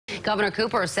Governor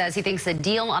Cooper says he thinks a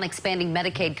deal on expanding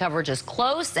Medicaid coverage is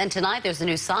close, and tonight there's a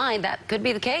new sign that could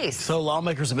be the case. So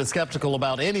lawmakers have been skeptical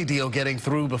about any deal getting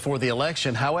through before the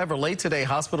election. However, late today,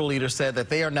 hospital leaders said that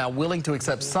they are now willing to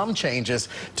accept some changes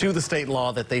to the state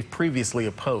law that they've previously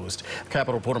opposed.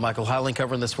 Capitol reporter Michael Hyland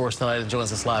covering this for us tonight and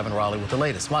joins us live in Raleigh with the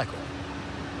latest. Michael.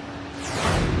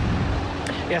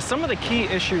 Yeah, some of the key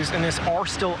issues in this are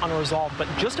still unresolved, but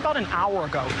just about an hour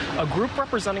ago, a group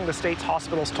representing the state's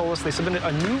hospitals told us they submitted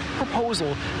a new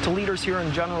proposal to leaders here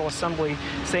in General Assembly,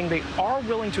 saying they are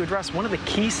willing to address one of the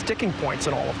key sticking points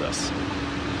in all of this.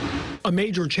 A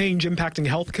major change impacting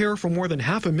health care for more than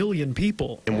 500,000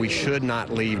 people. And we should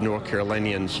not leave North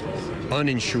Carolinians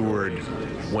uninsured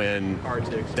when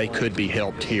they could be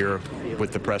helped here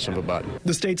with the press of a button.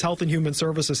 The state's Health and Human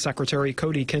Services Secretary,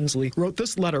 Cody Kinsley, wrote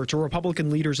this letter to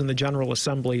Republican leaders in the General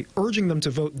Assembly, urging them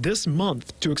to vote this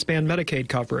month to expand Medicaid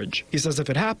coverage. He says if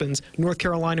it happens, North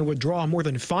Carolina would draw more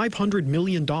than $500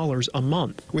 million a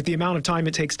month. With the amount of time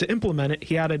it takes to implement it,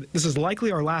 he added, this is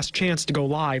likely our last chance to go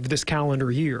live this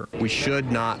calendar year. We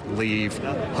should not leave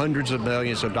hundreds of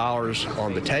millions of dollars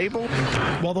on the table.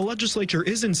 While the legislature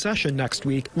is in session next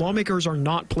week, lawmakers are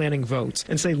not planning votes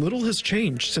and say little has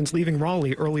changed since leaving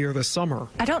Raleigh earlier this summer.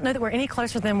 I don't know that we're any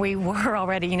closer than we were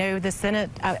already. You know, the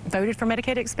Senate voted for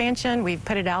Medicaid expansion. We've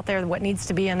put it out there what needs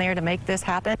to be in there to make this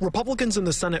happen. Republicans in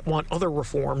the Senate want other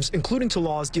reforms, including to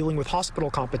laws dealing with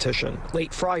hospital competition.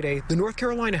 Late Friday, the North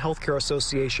Carolina Healthcare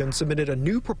Association submitted a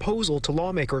new proposal to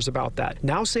lawmakers about that,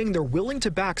 now saying they're willing to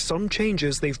back some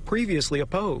changes they've previously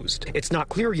opposed. It's not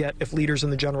clear yet if leaders in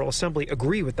the General Assembly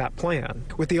agree with that plan.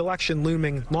 With the election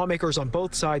looming, lawmakers on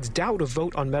both sides doubt a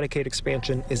vote on Medicaid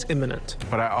expansion is imminent.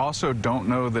 But I also don't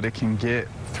know that it can get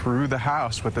through the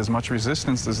House with as much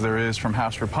resistance as there is from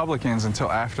House Republicans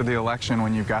until after the election,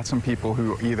 when you've got some people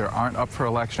who either aren't up for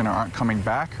election or aren't coming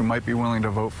back who might be willing to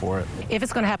vote for it. If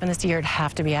it's going to happen this year, it'd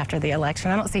have to be after the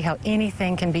election. I don't see how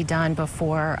anything can be done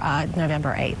before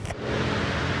November 8th.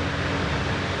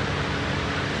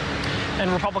 And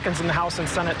Republicans in the House and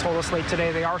Senate told us late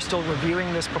today they are still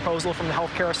reviewing this proposal from the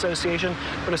Healthcare Association,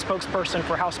 but a spokesperson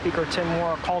for House Speaker Tim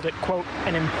Moore called it, quote,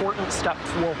 an important step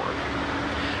forward.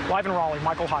 Live in Raleigh,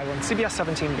 Michael Hyland, CBS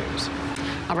 17 News.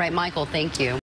 All right, Michael, thank you.